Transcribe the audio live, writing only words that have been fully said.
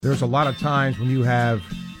There's a lot of times when you have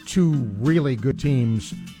two really good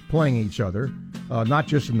teams playing each other, not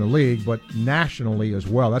just in the league, but nationally as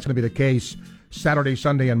well. That's going to be the case Saturday,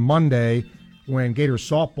 Sunday, and Monday when Gator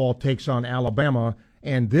softball takes on Alabama,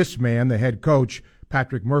 and this man, the head coach,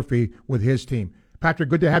 Patrick Murphy, with his team. Patrick,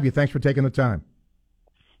 good to have you. Thanks for taking the time.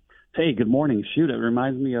 Hey, good morning. Shoot, it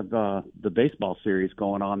reminds me of the baseball series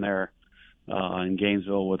going on there in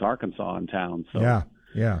Gainesville with Arkansas in town. So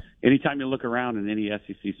Yeah. Anytime you look around in any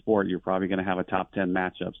SEC sport, you're probably going to have a top 10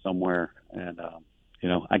 matchup somewhere. And,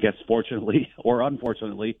 I guess fortunately or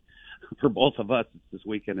unfortunately for both of us, it's this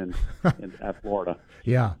weekend at Florida.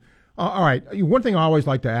 Yeah. All right. One thing I always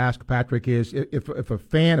like to ask, Patrick, is if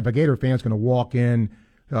a Gator fan is going to walk in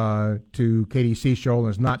to KDC Show and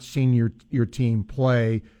has not seen your team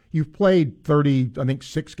play, you've played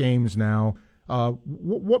 6 games now.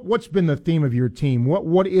 What's been the theme of your team?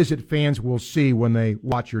 What is it fans will see when they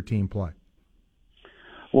watch your team play?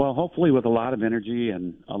 Well, hopefully with a lot of energy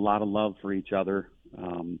and a lot of love for each other.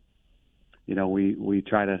 We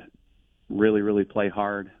try to really, really play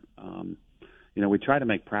hard. We try to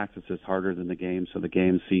make practices harder than the games so the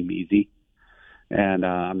games seem easy. And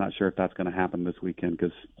I'm not sure if that's going to happen this weekend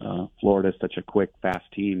because Florida is such a quick, fast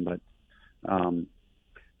team. But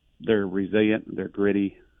they're resilient. They're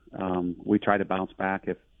gritty. We try to bounce back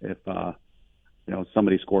if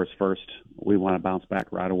somebody scores first. We want to bounce back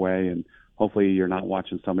right away, and hopefully you're not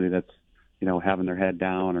watching somebody that's having their head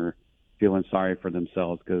down or feeling sorry for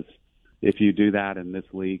themselves, because if you do that in this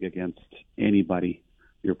league against anybody,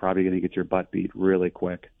 you're probably going to get your butt beat really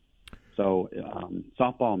quick. So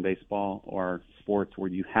softball and baseball are sports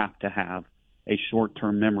where you have to have a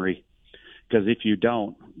short-term memory, because if you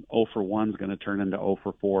don't, 0 for 1 is going to turn into 0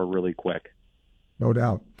 for 4 really quick. No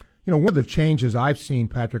doubt. One of the changes I've seen,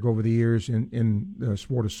 Patrick, over the years in the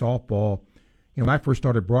sport of softball, when I first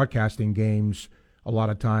started broadcasting games, a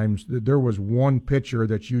lot of times there was one pitcher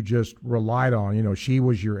that you just relied on. She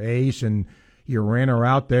was your ace, and you ran her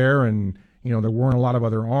out there, and, there weren't a lot of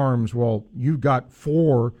other arms. Well, you've got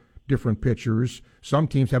 4 different pitchers. Some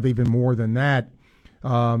teams have even more than that.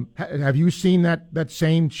 Have you seen that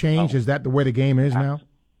same change? Is that the way the game is now?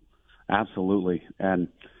 Absolutely. And,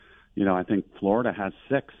 I think Florida has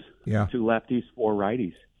 6. Yeah. 2 lefties, 4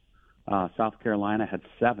 righties. South Carolina had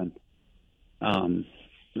 7.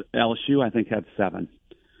 LSU, I think, had 7.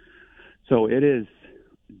 So it is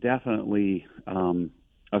definitely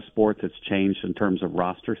a sport that's changed in terms of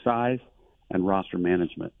roster size and roster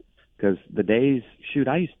management. Because the days,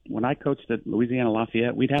 when I coached at Louisiana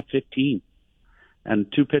Lafayette, we'd have 15.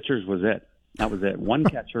 And 2 pitchers was it. That was it. 1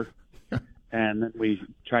 catcher. And then we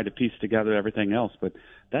tried to piece together everything else. But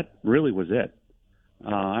that really was it.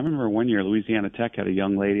 I remember one year Louisiana Tech had a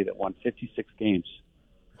young lady that won 56 games.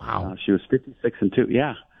 Wow. She was 56-2.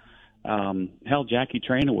 Yeah. Jackie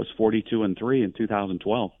Traina was 42-3 in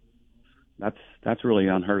 2012. That's really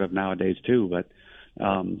unheard of nowadays too. But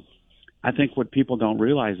I think what people don't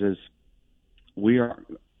realize is we're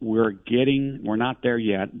not there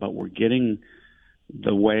yet, but we're getting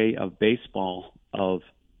the way of baseball of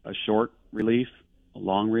a short relief, a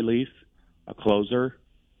long relief, a closer,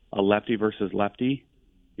 a lefty versus lefty,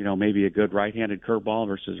 maybe a good right-handed curveball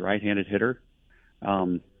versus right-handed hitter.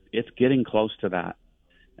 It's getting close to that.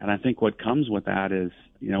 And I think what comes with that is,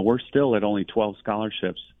 we're still at only 12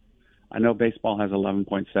 scholarships. I know baseball has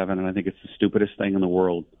 11.7, and I think it's the stupidest thing in the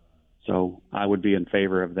world. So I would be in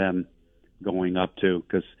favor of them going up too,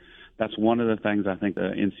 because that's one of the things I think the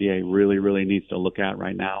NCAA really, really needs to look at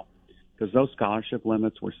right now, because those scholarship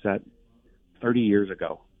limits were set 30 years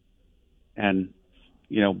ago. And,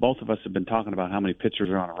 both of us have been talking about how many pitchers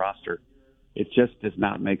are on a roster. It just does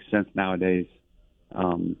not make sense nowadays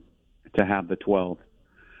to have the 12.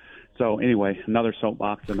 So anyway, another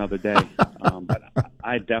soapbox, another day. But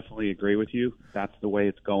I definitely agree with you. That's the way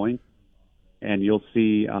it's going. And you'll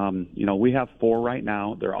see, we have 4 right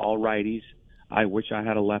now. They're all righties. I wish I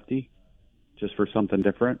had a lefty just for something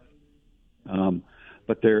different.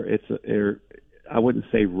 But I wouldn't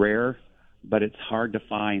say rare, but it's hard to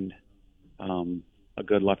find a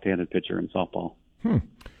good left-handed pitcher in softball.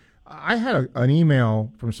 I had an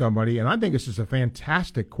email from somebody, and I think this is a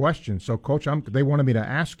fantastic question. So, Coach, they wanted me to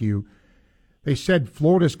ask you. They said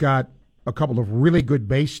Florida's got a couple of really good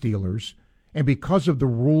base stealers, and because of the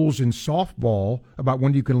rules in softball about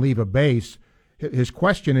when you can leave a base, his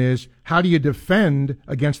question is, how do you defend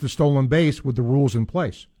against the stolen base with the rules in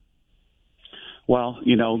place? Well,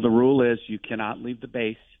 the rule is you cannot leave the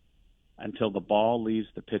base until the ball leaves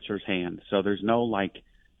the pitcher's hand. So there's no,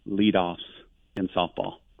 leadoffs in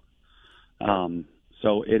softball.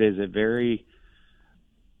 So it is a very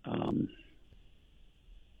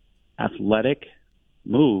athletic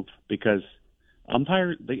move because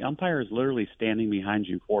the umpire is literally standing behind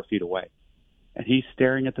you 4 feet away, and he's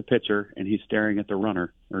staring at the pitcher and he's staring at the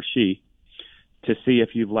runner or she to see if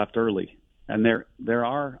you've left early. And there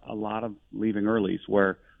are a lot of leaving earlies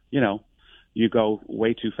where you go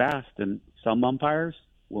way too fast, and some umpires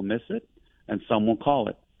will miss it and some will call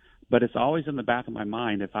it. But it's always in the back of my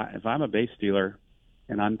mind, if I'm a base stealer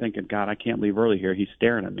and I'm thinking, God, I can't leave early here, he's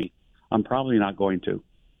staring at me, I'm probably not going to.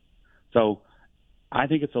 So I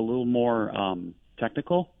think it's a little more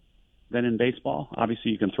technical than in baseball.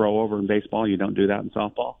 Obviously, you can throw over in baseball. You don't do that in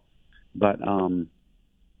softball. But,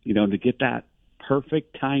 to get that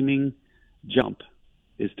perfect timing jump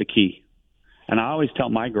is the key. And I always tell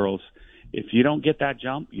my girls, if you don't get that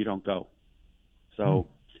jump, you don't go. So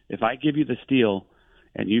if I give you the steal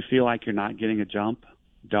and you feel like you're not getting a jump,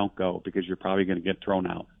 don't go, because you're probably going to get thrown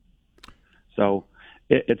out. So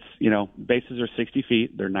it's bases are 60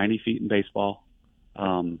 feet. They're 90 feet in baseball.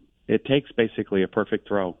 It takes basically a perfect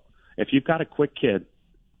throw. If you've got a quick kid,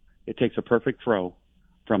 it takes a perfect throw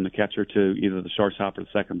from the catcher to either the shortstop or the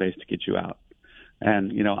second base to get you out.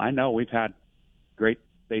 And, I know we've had great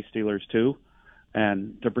base stealers too.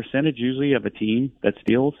 And the percentage usually of a team that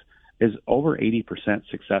steals is over 80%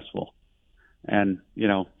 successful. And,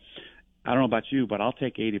 I don't know about you, but I'll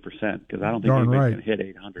take 80% because I don't think anybody's going to hit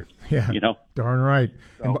 800. Yeah, darn right.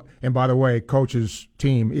 So, and by the way, Coach's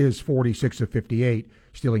team is 46 of 58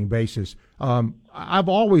 stealing bases. I've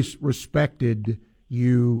always respected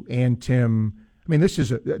you and Tim. I mean, this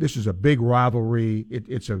is a big rivalry.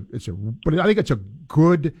 But I think it's a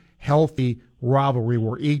good, healthy rivalry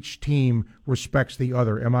where each team respects the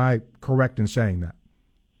other. Am I correct in saying that?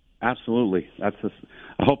 Absolutely. I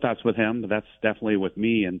hope that's with him, but that's definitely with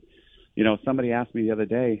me. And somebody asked me the other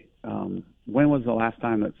day, when was the last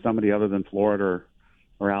time that somebody other than Florida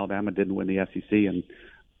or Alabama didn't win the SEC? And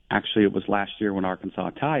actually, it was last year when Arkansas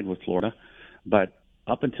tied with Florida. But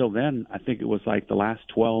up until then, I think it was like the last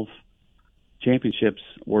 12 championships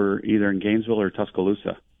were either in Gainesville or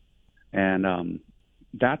Tuscaloosa. And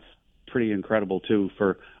that's pretty incredible, too,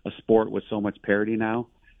 for a sport with so much parity now.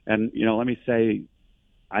 And, let me say,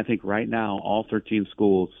 I think right now, all 13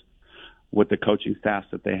 schools, with the coaching staffs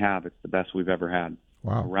that they have, it's the best we've ever had.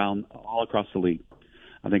 Wow. Around all across the league.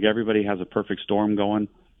 I think everybody has a perfect storm going.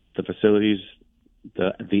 The facilities,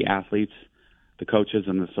 the athletes, the coaches,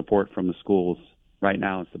 and the support from the schools. Right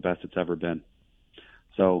now, it's the best it's ever been.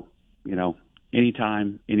 So,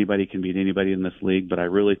 anytime anybody can beat anybody in this league, but I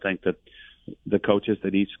really think that the coaches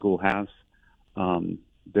that each school has,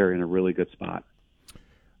 they're in a really good spot.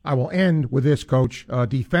 I will end with this, Coach.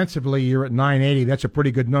 Defensively, you're at 980. That's a pretty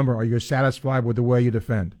good number. Are you satisfied with the way you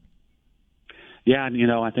defend? Yeah,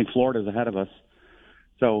 and, I think Florida's ahead of us.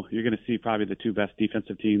 So you're going to see probably the two best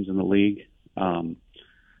defensive teams in the league. When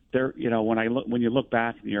you look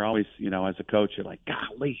back, and you're always, as a coach, you're like,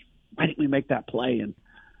 golly, why didn't we make that play?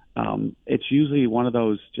 And it's usually one of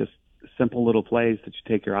those just simple little plays that you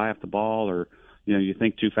take your eye off the ball, or, you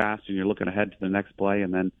think too fast and you're looking ahead to the next play,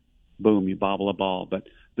 and then, boom, you bobble a ball. But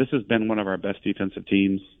this has been one of our best defensive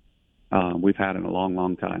teams we've had in a long,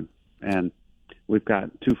 long time. And we've got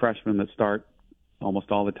two freshmen that start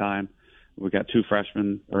almost all the time. We've got two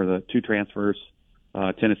freshmen, or the two transfers,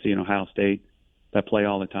 Tennessee and Ohio State, that play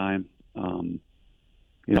all the time.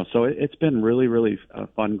 So it's been really, really a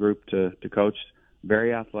fun group to coach.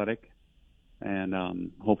 Very athletic.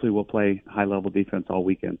 And hopefully we'll play high-level defense all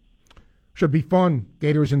weekend. Should be fun.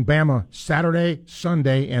 Gators in Bama Saturday,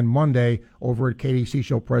 Sunday, and Monday over at Katie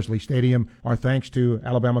Cecil Presley Stadium. Our thanks to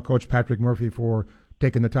Alabama coach Patrick Murphy for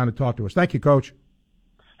taking the time to talk to us. Thank you, Coach.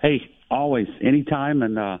 Hey, always, anytime,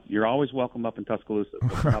 and you're always welcome up in Tuscaloosa.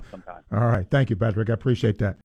 We'll come up sometime. All right. Thank you, Patrick. I appreciate that.